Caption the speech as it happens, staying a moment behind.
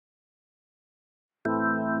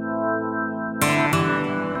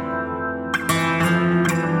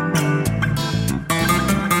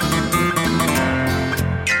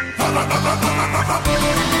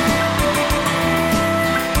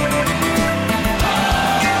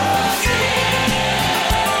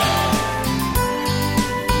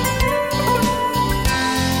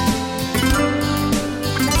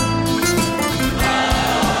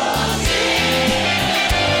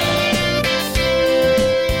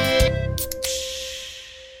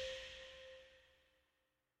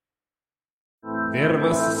There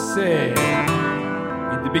was a saying,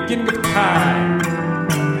 in the beginning of time,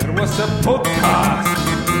 there was a podcast.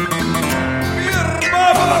 Beer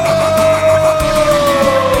Bubble!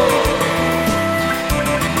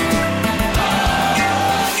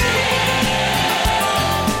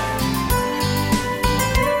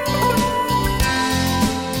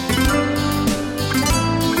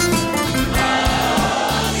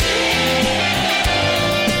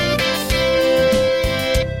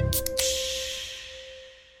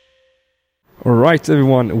 Alright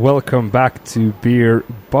everyone, welcome back to Beer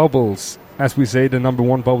Bubbles. As we say, the number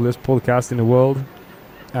one bubblist podcast in the world.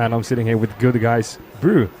 And I'm sitting here with Good Guys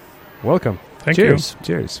Brew. Welcome. Thank Cheers. you.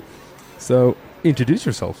 Cheers. So, introduce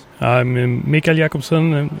yourselves. I'm Mikael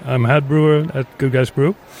Jakobsen, and I'm head brewer at Good Guys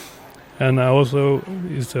Brew. And I also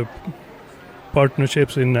is a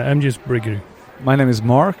partnerships in MG's Brewery. My name is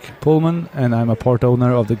Mark Pullman, and I'm a part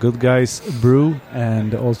owner of the Good Guys Brew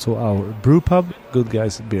and also our brew pub, Good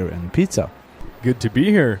Guys Beer and Pizza. Good to be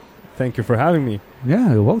here. Thank you for having me.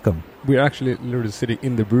 Yeah, you're welcome. We're actually literally sitting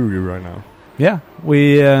in the brewery right now. Yeah,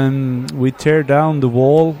 we tear down the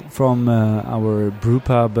wall from our brew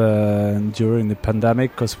pub during the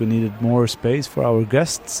pandemic because we needed more space for our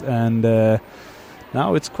guests, and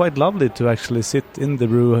now it's quite lovely to actually sit in the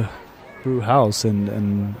brew house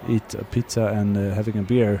and eat a pizza and having a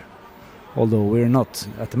beer. Although we're not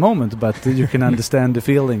at the moment, but you can understand the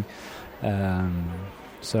feeling.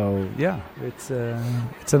 So yeah, it's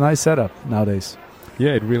a nice setup nowadays.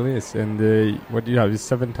 Yeah, it really is. And what do you have? Is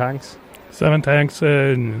 7 tanks? 7 tanks,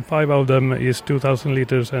 5 of them is 2,000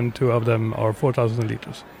 liters and 2 of them are 4,000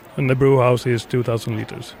 liters. And the brew house is 2,000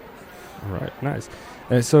 liters. Right, nice.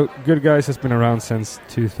 So Good Guys has been around since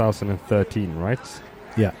 2013, right?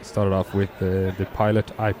 Yeah. Started off with the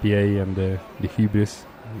pilot IPA and the Hybris.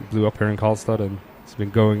 Blew up here in Karlstad and it's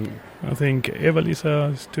been going. I think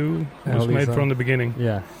Eva-Lisa was made from the beginning.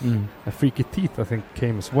 Yeah. A Freaky Teeth, I think,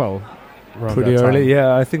 came as well. Pretty early,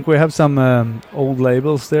 yeah. I think we have some old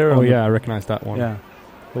labels there. Oh, yeah, I recognize that one. Yeah.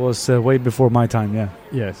 It was way before my time, yeah.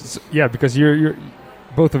 Yes. Yeah, because you're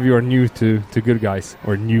both of you are new to Good Guys.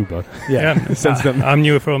 Or new, but... Yeah, since then. I'm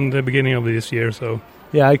new from the beginning of this year, so...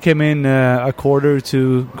 Yeah, I came in a quarter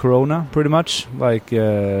to Corona, pretty much, like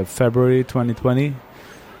February 2020.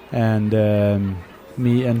 And...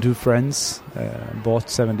 me and 2 friends bought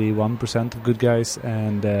 71% of Good Guys,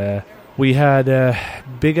 and we had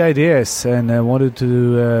big ideas and wanted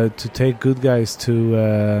to take Good Guys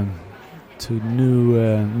to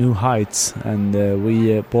new heights, and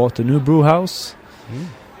we bought a new brew house,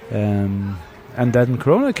 and then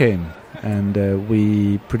Corona came, and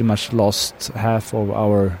we pretty much lost half of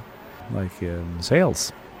our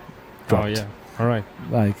sales. Dropped. Oh yeah. All right.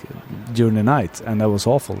 Like during the night, and that was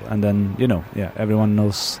awful. And then everyone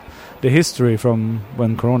knows the history from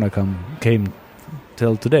when Corona came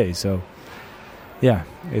till today. So yeah,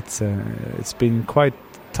 it's been quite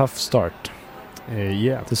tough start.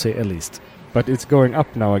 Yeah, to say at least. But it's going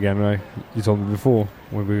up now again, right? You told me before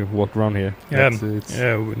when we walked around here. Yeah,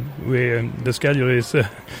 we the schedule is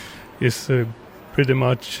pretty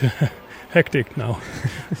much hectic now.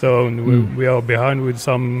 So we are behind with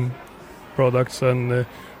some products, and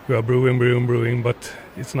we are brewing, but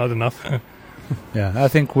it's not enough. Yeah, I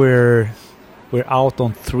think we're out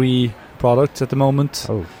on 3 products at the moment.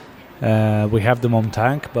 Oh, we have them on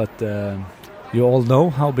tank, but you all know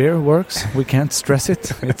how beer works. We can't stress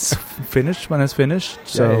it. It's finished when it's finished,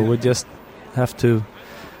 so we just have to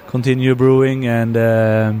continue brewing, and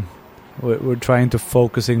we're trying to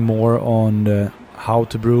focusing more on how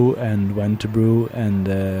to brew and when to brew, and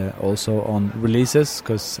also on releases,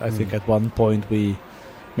 because I think at one point we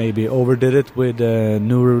maybe overdid it with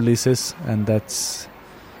new releases, and that's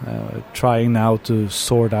trying now to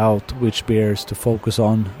sort out which beers to focus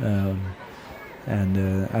on, and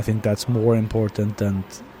I think that's more important than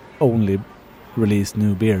only release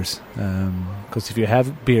new beers, because if you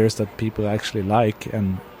have beers that people actually like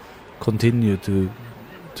and continue to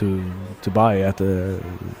buy at the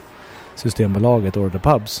Systembolaget or the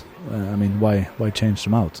pubs, why change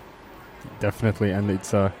them out? Definitely, and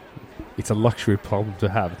it's a luxury problem to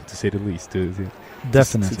have, to say the least.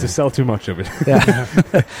 Definitely, to sell too much of it. Yeah,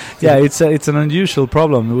 yeah, it's an unusual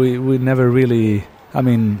problem. We never really.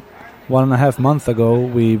 1.5 months ago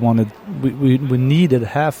we needed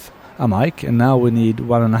half a mic, and now we need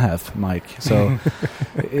 1.5 mic. So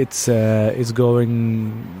it's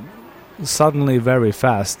going suddenly very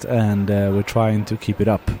fast, and we're trying to keep it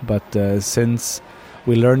up, but since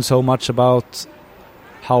we learned so much about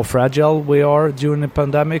how fragile we are during the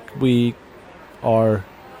pandemic, we are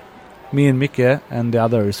me and Micke and the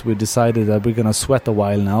others, we decided that we're gonna sweat a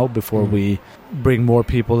while now before we bring more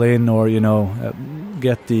people in, or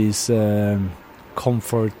get these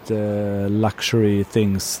comfort luxury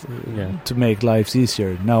things to make lives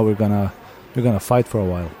easier. Now we're gonna fight for a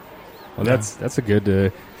while. Well, that's a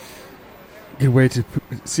good way to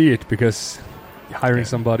see it, because hiring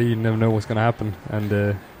somebody, you never know what's going to happen, and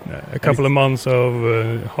a couple of months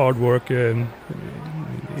of hard work,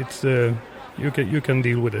 it's you can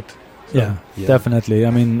deal with it. So. Yeah, definitely. I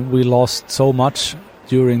mean, we lost so much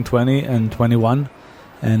during 20 and 21,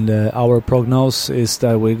 and our prognosis is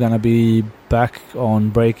that we're going to be back on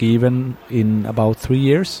break even in about 3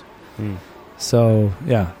 years. So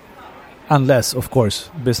unless, of course,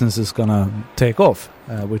 business is going to take off,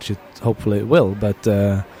 which it hopefully will. But,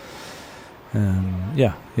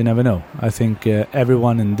 you never know. I think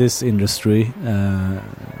everyone in this industry,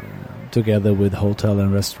 together with hotel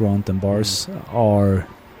and restaurant and bars, are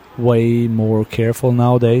way more careful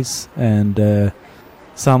nowadays. And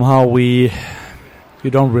somehow you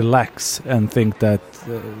don't relax and think that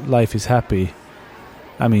life is happy.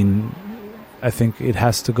 I mean, I think it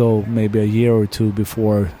has to go maybe a year or two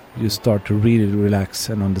before you start to really relax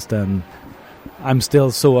and understand. I'm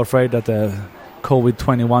still so afraid that the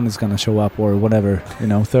COVID-21 is going to show up, or whatever,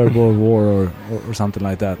 Third World War or something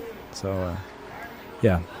like that. So,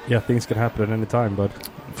 things can happen at any time, but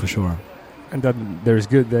for sure. And then it's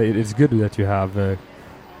good that you have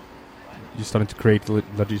you're starting to create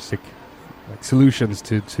logistic solutions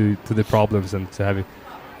to the problems, and to have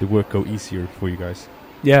the work go easier for you guys.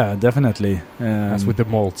 Yeah, definitely. As with the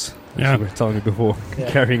malts, as you were telling me before,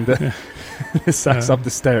 carrying the sacks up the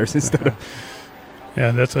stairs instead of.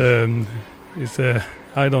 Yeah, that's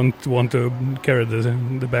I don't want to carry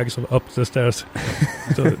the bags up the stairs,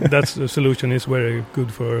 so that's the solution. Is very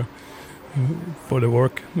good for the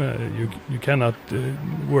work. You cannot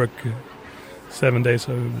work 7 days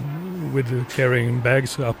with carrying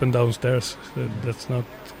bags up and down stairs. That's not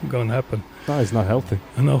going to happen. No, it's not healthy.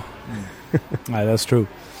 No. That's true.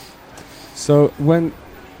 So when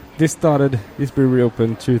this brewery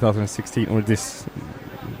opened 2016, or this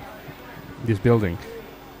building,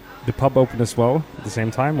 the pub opened as well at the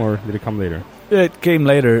same time, or did it come later? It came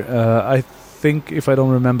later. I think, if I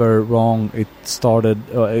don't remember wrong, it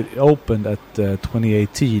opened at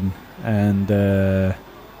 2018, and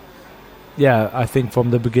I think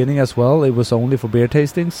from the beginning as well, it was only for beer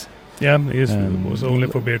tastings. Yeah, it was only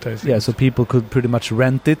for beer tasting. Yeah, so people could pretty much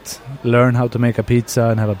rent it, learn how to make a pizza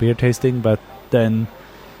and have a beer tasting, but then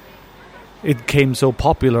it came so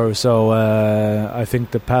popular, so I think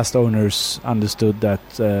the past owners understood that,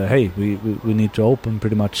 hey, we need to open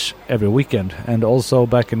pretty much every weekend. And also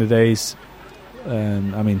back in the days,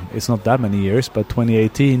 I mean, it's not that many years, but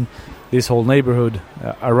 2018, this whole neighborhood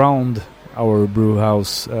around our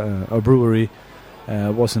brewery,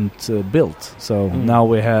 wasn't built. So now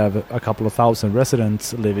we have a couple of thousand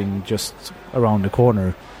residents living just around the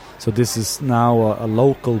corner. So this is now a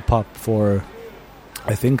local pub for,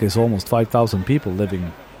 I think it's almost 5,000 people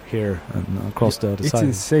living here and across the other side. It's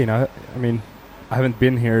insane. I mean, I haven't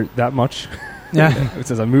been here that much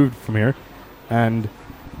since I moved from here. And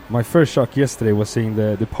my first shock yesterday was seeing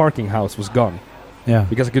the parking house was gone. Yeah.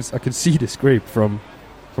 Because I could see the scrape from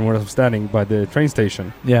where I was standing by the train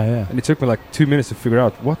station. Yeah. And it took me like 2 minutes to figure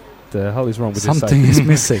out what the hell is wrong with Something this is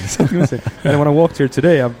missing. And when I walked here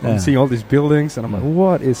today, I'm seeing all these buildings, and I'm like,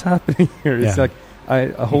 what is happening here? It's like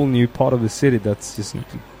a whole new part of the city that's just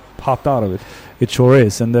popped out of it. It sure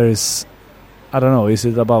is. And there is, I don't know, is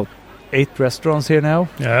it about 8 restaurants here now?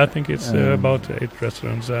 Yeah, I think it's about 8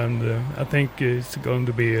 restaurants, and I think it's going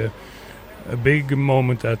to be a big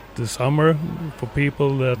moment at the summer for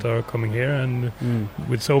people that are coming here, and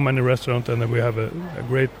with so many restaurants, and then we have a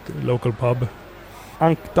great local pub.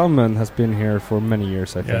 Ankdammen has been here for many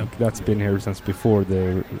years, I think. That's been here since before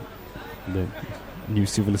the new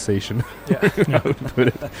civilization. Put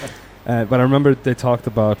it. But I remember they talked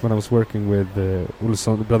about when I was working with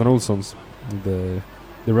Bröderna Olssons,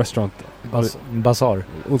 the restaurant. Bazaar.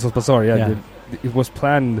 Olssons Bazaar, it was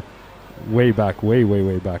planned way back.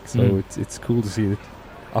 So it's cool to see it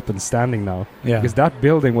up and standing now. Yeah. Because that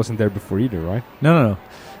building wasn't there before either, right? No.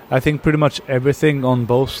 I think pretty much everything on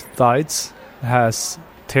both sides has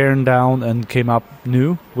torn down and came up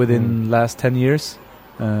new within last 10 years.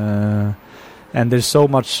 And there's so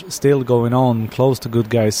much still going on close to Good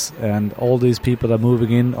Guys, and all these people are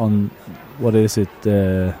moving in on, what is it,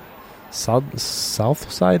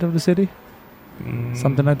 south side of the city?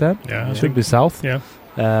 Something like that? Yeah. It should be south. Yeah.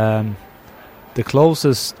 The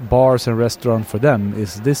closest bars and restaurant for them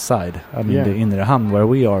is this side, I mean the Inre Hamn, where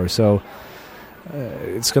we are. So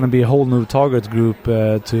it's going to be a whole new target group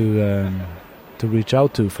to reach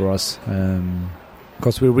out to for us,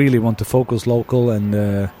 because we really want to focus local, and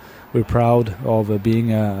we're proud of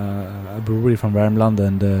being a brewery from Värmland,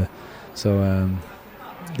 and so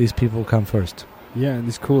these people come first. Yeah, and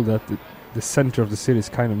it's cool that the center of the city is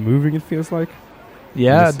kind of moving, it feels like.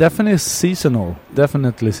 Yeah, definitely seasonal.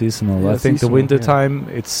 Definitely seasonal. Yeah, I think the winter time,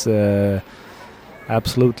 it's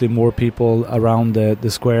absolutely more people around the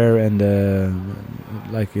square and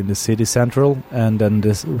like in the city central, and then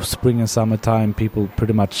this spring and summertime, people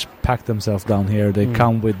pretty much pack themselves down here. They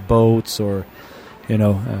come with boats, or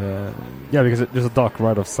yeah, because there's a dock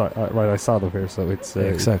right outside of here, so it's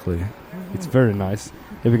exactly. It's very nice.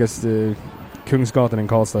 Yeah, because the Kungsgatan in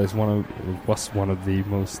Karlstad was one of the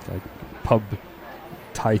most like pub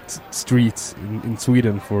tight streets in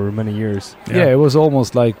Sweden for many years. Yeah, it was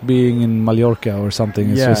almost like being in Mallorca or something.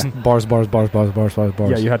 It's just bars.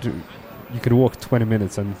 Yeah, you could walk 20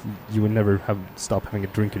 minutes and you would never stop having a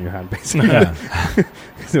drink in your hand, basically. Yeah.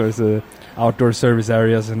 There's outdoor service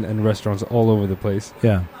areas and restaurants all over the place.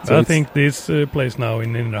 Yeah. So I think this place now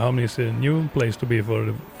in Innerhamn is a new place to be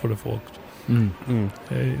for the folk.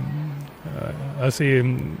 I see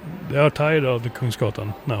they are tired of the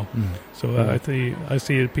Kungsgatan now, so I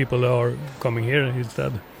see people are coming here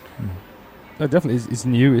instead. Definitely, it's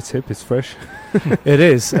new, it's hip, it's fresh. It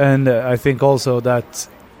is, and I think also that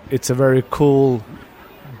it's a very cool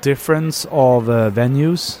difference of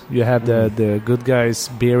venues. You have the Good Guys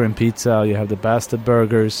Beer and Pizza, you have the Bastard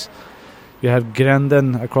Burgers, you have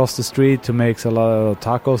Gränden across the street who makes a lot of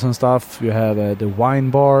tacos and stuff. You have the wine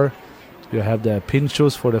bar. You have the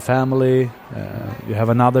Pinchos for the family. You have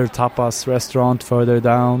another tapas restaurant further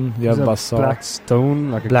down. You have Bazaar.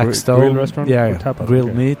 Blackstone, like Blackstone, grill restaurant? Yeah, tapas,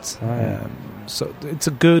 grilled meat. So it's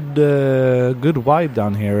a good vibe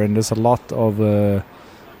down here, and there's a lot of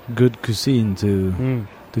good cuisine to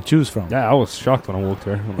choose from. Yeah, I was shocked when I walked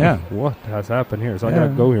here. Like, what has happened here? So I gotta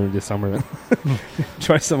go here this summer and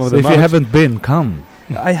try some of them. If you haven't been, come.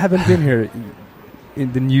 I haven't been here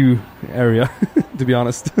in the new area, to be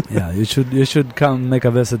honest. Yeah, you should come make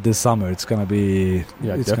a visit this summer. It's gonna be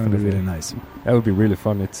gonna be really nice. That would be really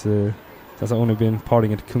fun. It's since I've only been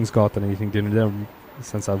partying at Kungsgatan and eating dinner there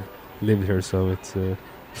since I've lived here, so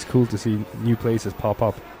it's cool to see new places pop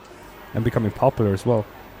up and becoming popular as well.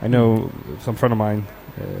 I know some friend of mine,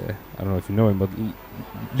 I don't know if you know him, but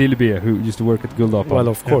Lillebee, who used to work at Guldappan. Well,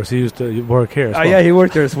 of course, he used to work here as well. Yeah, he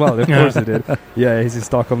worked there as well. Of course he did. Yeah, he's in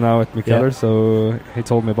Stockholm now at Mikkeller, so he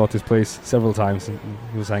told me about this place several times, and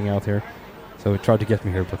he was hanging out here. So he tried to get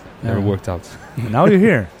me here, but never worked out. Now you're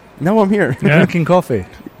here. Now I'm here. Drinking coffee.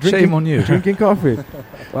 Shame on you. Drinking coffee.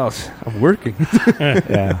 Well, I'm working.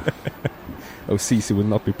 Yeah. Oh, Cici will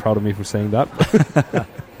not be proud of me for saying that.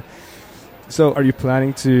 So are you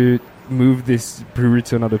planning to move this brewery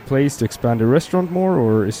to another place to expand the restaurant more,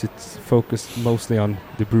 or is it focused mostly on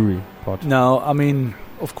the brewery part? No, I mean,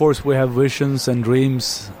 of course we have visions and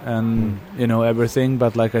dreams and everything,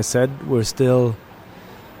 but like I said, we're still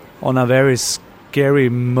on a very scary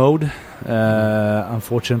mode,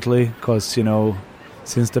 unfortunately, because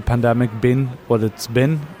since the pandemic been what it's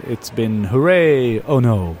been hooray, oh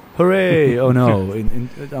no, hooray, oh no, in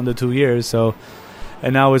under 2 years. So,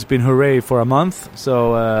 and now it's been hooray for a month.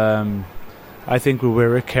 So I think we're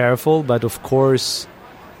very careful, but of course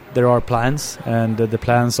there are plans, and the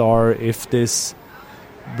plans are, if this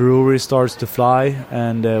brewery starts to fly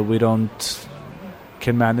and we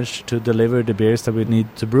can manage to deliver the beers that we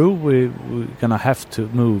need to brew, we're gonna have to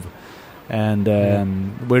move. And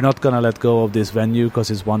we're not going to let go of this venue because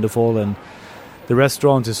it's wonderful. And the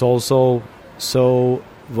restaurant is also so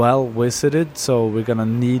well visited, so we're going to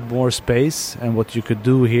need more space. And what you could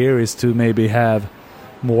do here is to maybe have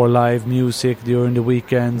more live music during the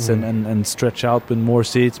weekends and stretch out with more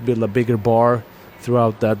seats, build a bigger bar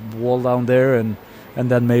throughout that wall down there, and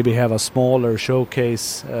then maybe have a smaller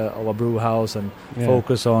showcase of a brew house and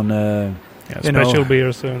focus on... special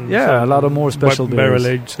beers and a lot of more special beers. Barrel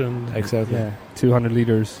aged and exactly 200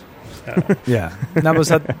 liters. Now,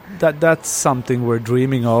 that's something we're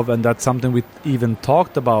dreaming of, and that's something we even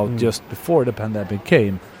talked about just before the pandemic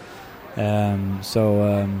came.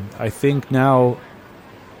 So I think now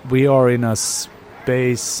we are in a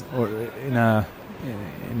space, or in a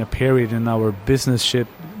period in our business ship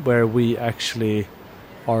where we actually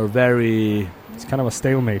are very... It's kind of a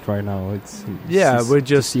stalemate right now. We're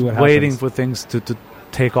just waiting for things to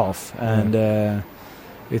take off, and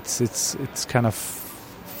it's kind of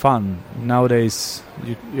fun nowadays.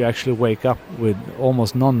 You actually wake up with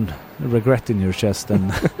almost none regret in your chest,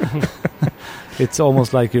 and it's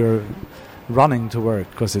almost like you're running to work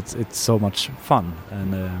because it's so much fun.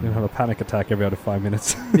 And you have a panic attack every other 5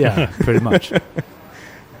 minutes. Yeah, pretty much.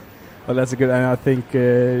 Well, that's a good, and I think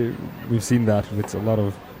we've seen that with a lot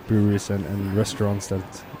of breweries and restaurants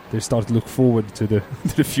that they start to look forward to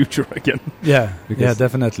the future again. Yeah,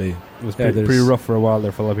 definitely. It was pretty rough for a while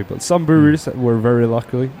there for a lot of people. Some breweries were very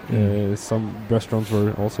lucky. Some restaurants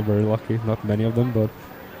were also very lucky. Not many of them, but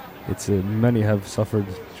it's many have suffered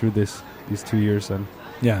through these 2 years, and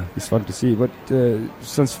it's fun to see. But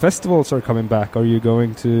since festivals are coming back, are you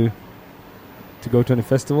going to go to any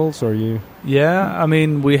festivals? Or are you? Yeah, I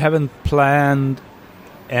mean, we haven't planned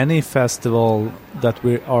any festival that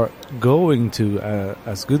we are going to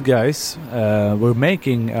as Good Guys. We're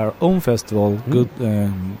making our own festival,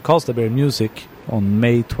 Karlstad Beer Music, on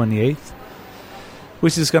May 28th,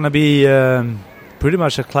 which is going to be pretty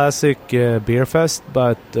much a classic beer fest,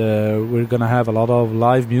 but we're going to have a lot of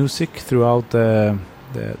live music throughout the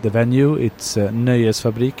venue. It's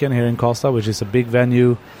Nöjesfabriken here in Karlstad, which is a big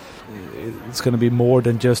venue. It's going to be more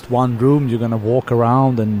than just one room. You're going to walk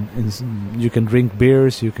around and you can drink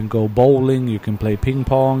beers, you can go bowling, you can play ping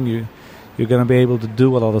pong. You're going to be able to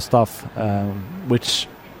do a lot of stuff, which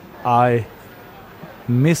I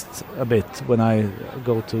missed a bit when I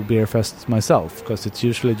go to beer fests myself, because it's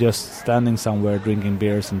usually just standing somewhere drinking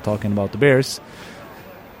beers and talking about the beers.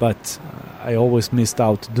 But I always missed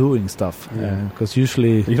out doing stuff, because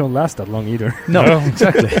usually you don't last that long either. No,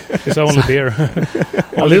 exactly. It's only beer.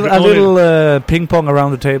 a little ping pong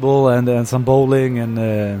around the table and some bowling,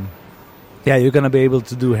 and you're gonna be able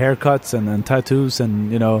to do haircuts and tattoos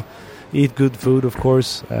and eat good food, of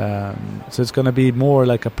course. So it's gonna be more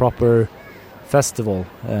like a proper festival.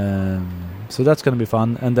 So that's gonna be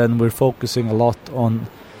fun, and then we're focusing a lot on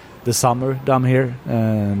the summer down here.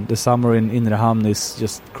 The summer in Inre Hamn is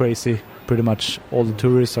just crazy. Pretty much all the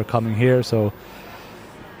tourists are coming here. So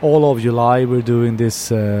all of July we're doing this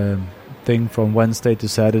thing from Wednesday to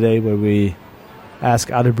Saturday, where we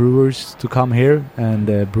ask other brewers to come here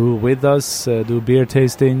and brew with us, do beer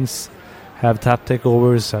tastings, have tap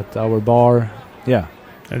takeovers at our bar. Yeah.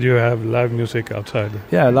 And you have live music outside.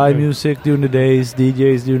 Yeah, live music during the days,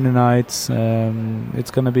 DJs during the nights.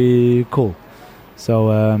 It's going to be cool.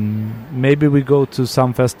 So maybe we go to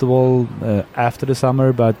some festival after the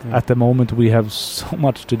summer, but at the moment we have so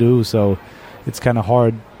much to do, so it's kind of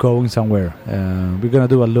hard going somewhere. We're going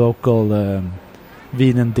to do a local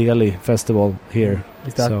Wien Deli festival here.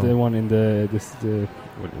 Is that the one in the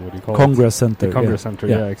what do you call Congress Center? The Congress Center,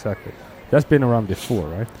 yeah, exactly. That's been around before,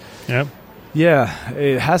 right? Yeah. Yeah,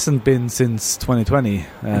 it hasn't been since 2020,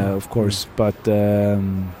 of course, but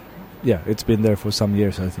it's been there for some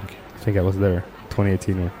years, I think. I think I was there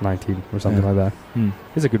 2018 or 19 or something like that.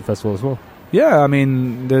 It's a good festival as well. Yeah, I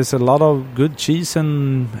mean, there's a lot of good cheese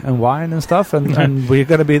and wine and stuff, and we're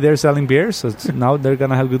going to be there selling beers, so now they're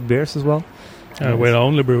going to have good beers as well. We're the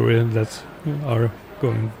only brewery that are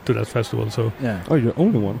going to that festival, so... Yeah. Oh, you're the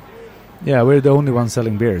only one? Yeah, we're the only one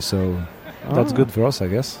selling beer, so that's good for us, I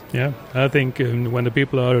guess. Yeah, I think when the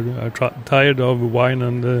people are tired of wine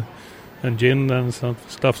and gin and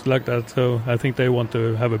stuff like that, so I think they want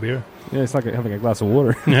to have a beer. Yeah, it's like having a glass of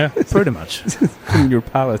water. Yeah, pretty much. Clean your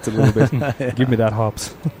palate a little bit. Give me that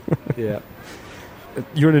hops. Yeah.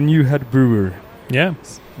 You're the new head brewer. Yeah.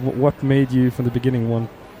 What made you from the beginning want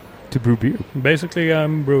to brew beer? Basically,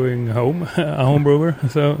 I'm brewing a home brewer.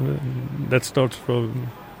 So that starts from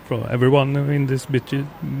everyone in this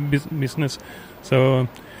business. So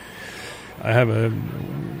I have a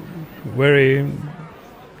very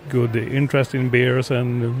good interest in beers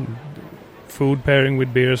and food pairing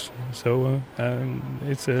with beers. So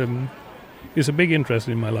it's a big interest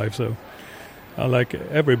in my life. So I like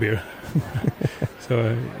every beer.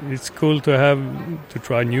 So it's cool to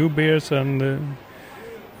try new beers and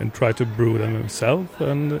try to brew them myself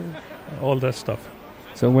and all that stuff.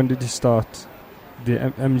 So when did you start? The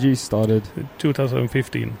MG started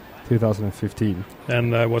 2015. 2015.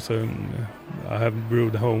 And I have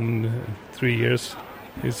brewed home 3 years.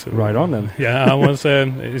 It's right on then. Yeah, I was.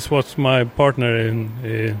 It was my partner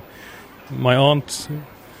in my aunt's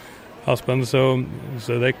husband. So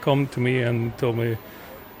they come to me and told me,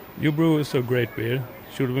 "You brew so great beer.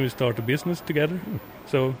 Should we start a business together?"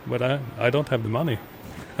 So, but I don't have the money.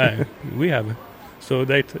 We have. So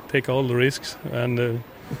they take all the risks, and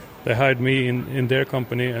they hired me in their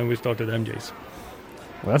company, and we started MJ's.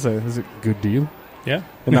 Well, that's a good deal. Yeah.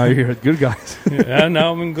 And now you're here at Good Guys. Yeah,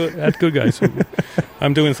 now I'm at Good Guys.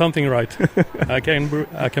 I'm doing something right. I can brew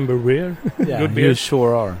beer. Yeah, good beer. You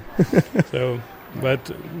sure are. So,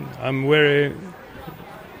 but I'm very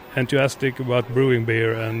enthusiastic about brewing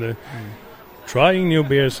beer and trying new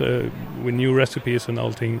beers with new recipes and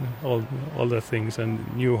all the things, and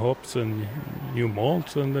new hops and new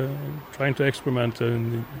malts, and trying to experiment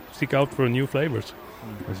and seek out for new flavors.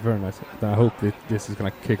 It's very nice. I hope that this is going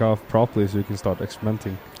to kick off properly so you can start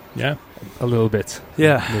experimenting. Yeah, a little bit.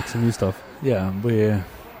 Yeah, make some new stuff. Yeah, we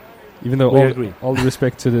even though we agree. All the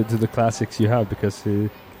respect to the classics you have, because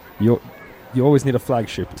you always need a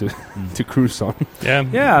flagship to cruise on.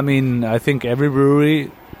 Yeah. I mean, I think every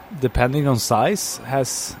brewery, depending on size,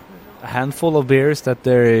 has a handful of beers that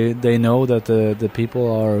they know that the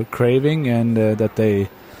people are craving and that they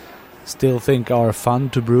still think are fun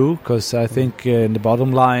to brew. Because I think in the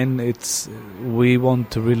bottom line, we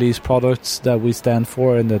want to release products that we stand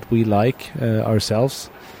for and that we like ourselves.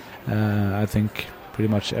 I think pretty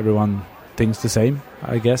much everyone thinks the same,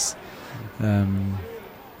 I guess.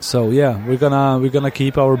 So yeah, we're gonna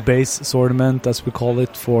keep our base assortment, as we call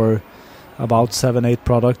it, for about 7-8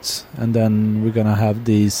 products, and then we're gonna have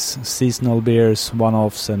these seasonal beers,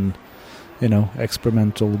 one-offs, and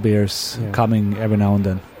experimental beers coming every now and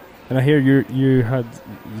then. And I hear you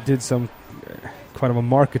did some kind of a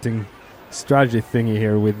marketing strategy thingy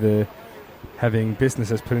here with having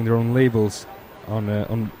businesses putting their own labels on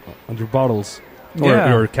their bottles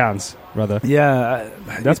or cans rather. Yeah,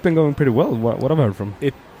 that's been going pretty well. What I've heard from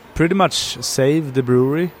it pretty much saved the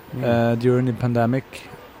brewery during the pandemic.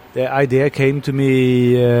 The idea came to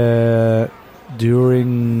me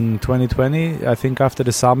during 2020, I think after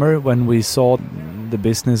the summer, when we saw the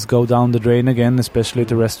business go down the drain again, especially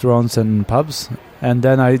the restaurants and pubs. And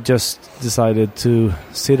then I just decided to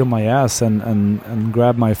sit on my ass and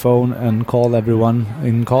grab my phone and call everyone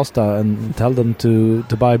in Karlstad and tell them to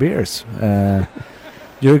buy beers.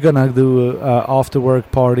 You're gonna do an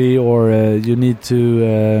after-work party, or you need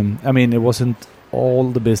to... I mean, it wasn't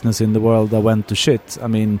all the business in the world that went to shit. I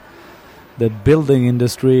mean, the building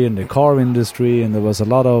industry and the car industry, and there was a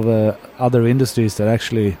lot of other industries that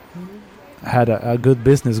actually had a good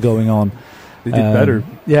business going on. They did better.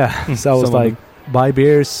 Yeah, so I was like, buy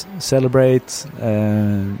beers, celebrate,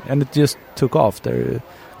 and it just took off. There,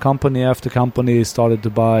 company after company started to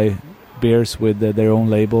buy beers with their own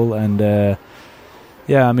label, and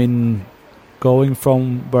I mean, going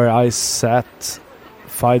from where I sat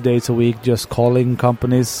 5 days a week just calling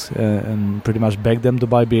companies and pretty much beg them to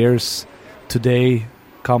buy beers. Today,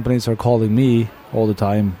 companies are calling me all the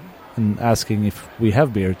time and asking if we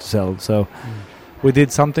have beer to sell. So we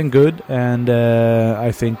did something good, and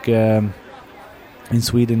I think in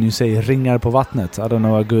Sweden you say ringar på vattnet. I don't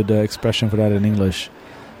know a good expression for that in English,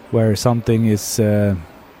 where something is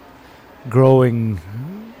growing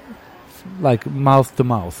like mouth to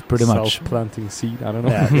mouth, pretty much. Self-planting seed, I don't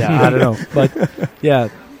know. Yeah, I don't know. But yeah,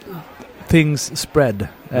 things spread.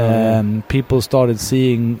 People started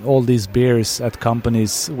seeing all these beers at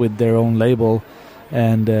companies with their own label,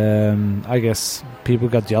 and I guess people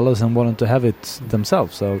got jealous and wanted to have it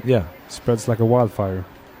themselves. So yeah, spreads like a wildfire.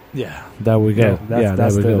 Yeah, there we go.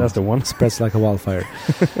 That's the one. Spreads like a wildfire.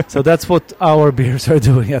 So that's what our beers are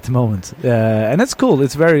doing at the moment, and it's cool.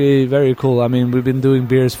 It's very, very cool. I mean, we've been doing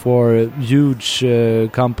beers for huge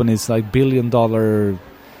companies like $1 billion,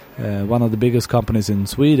 one of the biggest companies in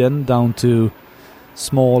Sweden, down to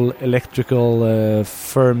small electrical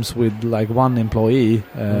firms with like one employee.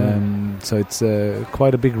 So it's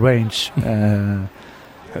quite a big range.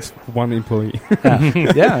 That's one employee.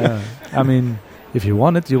 Yeah. I mean, if you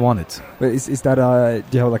want it, you want it. But is that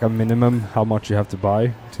do you have like a minimum how much you have to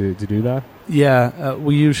buy to do that? Yeah,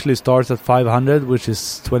 we usually start at 500, which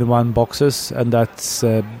is 21 boxes, and that's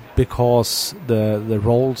because the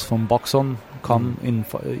rolls from Boxon come in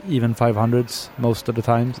even 500s most of the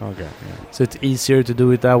times. Okay. Yeah. So it's easier to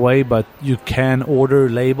do it that way, but you can order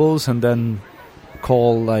labels and then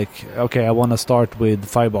call like, okay, I want to start with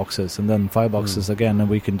 5 boxes and then 5 boxes again, and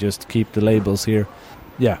we can just keep the labels here.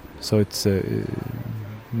 Yeah, so it's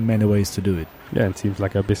many ways to do it. Yeah, it seems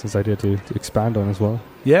like a business idea to expand on as well.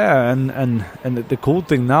 Yeah, and the cool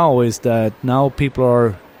thing now is that now people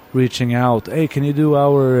are reaching out. Hey, can you do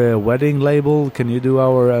our wedding label? Can you do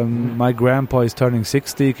our my grandpa is turning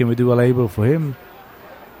 60? Can we do a label for him?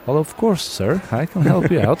 Well, of course, sir. I can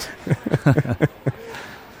help you out.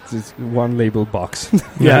 It's one label box.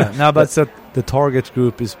 Yeah, no, but the target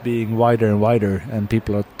group is being wider and wider, and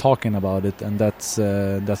people are talking about it, and that's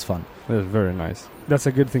fun. That's very nice. That's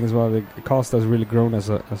a good thing as well. Karlstad has really grown as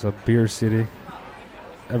a beer city.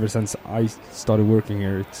 Ever since I started working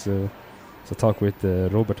here, it's a talk with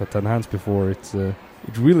Robert at Ten Hands before. It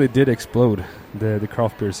really did explode the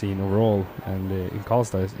craft beer scene overall, and in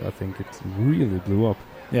Karlstad, I think it really blew up.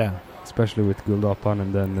 Yeah, especially with Guldapan,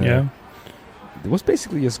 and then it was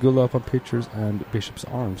basically just Gullöpen Pitchers and Bishop's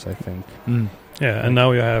Arms, I think. Yeah, and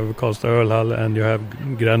now you have Karlstad Ölhall and you have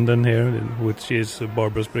Gränden here, which is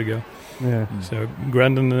Barbros Brygga. Yeah. So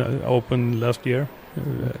Gränden opened last year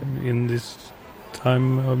in this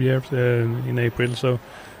time of year in April. So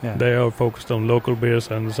they are focused on local beers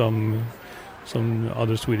and some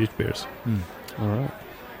other Swedish beers. All right.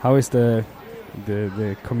 How is the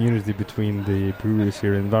community between the breweries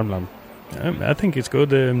here in Värmland? I think it's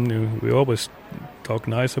good. We always talk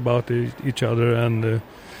nice about each other, and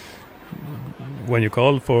when you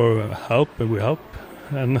call for help, we help.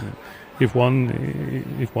 And if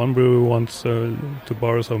one brewery wants to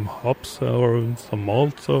borrow some hops or some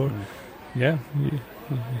malts, or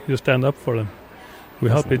you stand up for them. We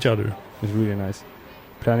help nice. each other. It's really nice.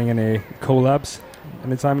 Planning any collabs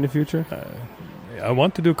anytime in the future? I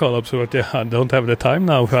want to do collabs, but I don't have the time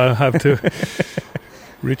now. I have to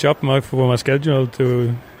reach up for my schedule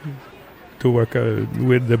to work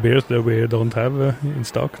with the beers that we don't have in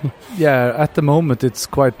stock. Yeah, at the moment it's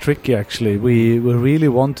quite tricky actually. We really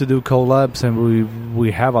want to do collabs, and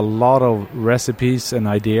we have a lot of recipes and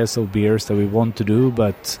ideas of beers that we want to do,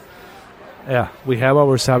 but we have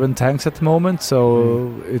our 7 tanks at the moment,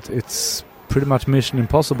 so it's pretty much mission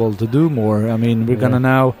impossible to do more. I mean, we're gonna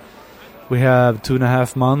now, we have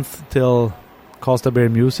 2.5 months till Karlstad Beer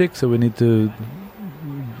Music, so we need to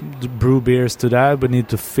brew beers to that. We need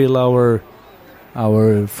to fill our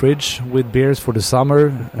fridge with beers for the summer,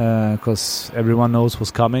 because everyone knows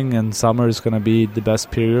what's coming, and summer is going to be the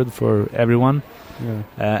best period for everyone.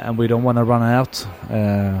 And we don't want to run out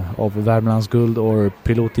of Värmlands Guld or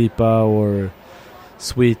Pilot-IPA or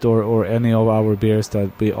Sweet or any of our beers that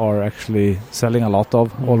we are actually selling a lot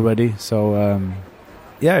of already. So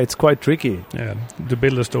it's quite tricky. Yeah, to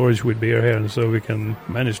build a storage with beer here so we can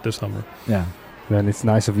manage the summer. Yeah. Then it's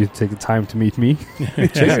nice of you to take the time to meet me.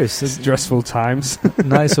 Cheers. Stressful times.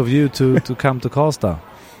 Nice of you to come to Karlstad.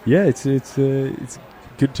 Yeah, it's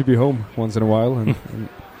good to be home once in a while and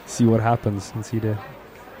see what happens and see the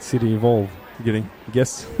city evolve. Getting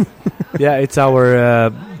guests. Yeah, it's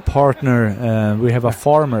our partner. We have a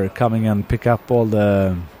farmer coming and pick up all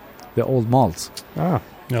the old malts. So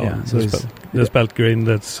the spelt grain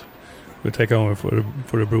that's we take over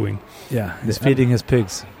for the brewing. Yeah, he's feeding his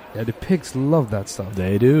pigs. Yeah, the pigs love that stuff.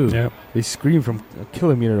 They do. Yeah, they scream from a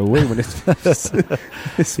kilometer away when it's.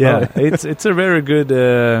 It's a very good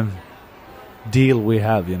deal we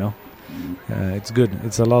have. You know, it's good.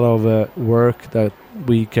 It's a lot of work that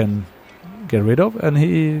we can get rid of, and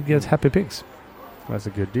he gets happy pigs. That's a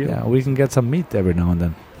good deal. Yeah, we can get some meat every now and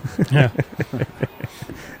then. Yeah,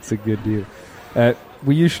 it's a good deal.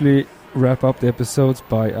 We usually wrap up the episodes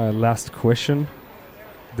by a last question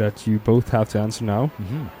that you both have to answer now.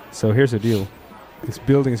 Mm-hmm. So here's the deal. This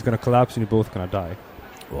building is going to collapse and you're both going to die.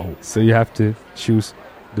 Whoa. So you have to choose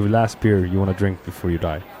the last beer you want to drink before you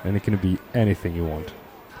die. And it can be anything you want.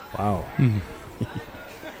 Wow.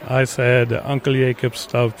 I said Uncle Jacob's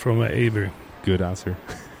Stout from Avery. Good answer.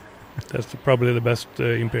 That's probably the best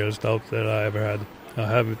Imperial Stout that I ever had. I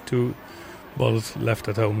have 2 bottles left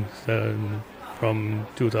at home from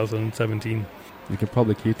 2017. You can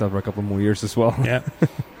probably keep that for a couple more years as well. Yeah.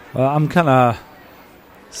 I'm kind of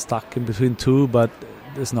stuck in between 2, but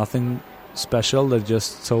there's nothing special. They're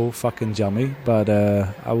just so fucking yummy. But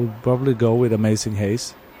I would probably go with Amazing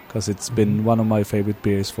Haze, because it's been one of my favorite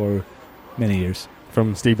beers for many years.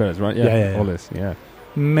 From Steve Bennett, right? Yeah. All this, yeah.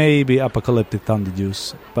 Maybe Apocalyptic Thunder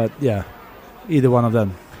Juice, but yeah, either one of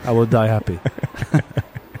them, I would die happy.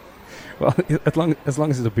 Well, as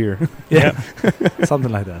long as it's a beer. Yeah,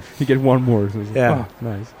 something like that. You get one more. So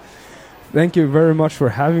nice. Thank you very much for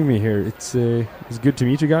having me here. It's good to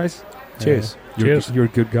meet you guys. Cheers. You're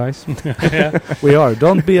good guys. Yeah, we are.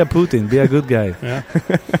 Don't be a Putin. Be a good guy. Yeah.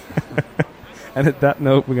 And at that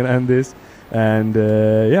note, we're gonna end this. And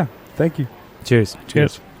thank you. Cheers.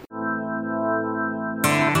 Cheers.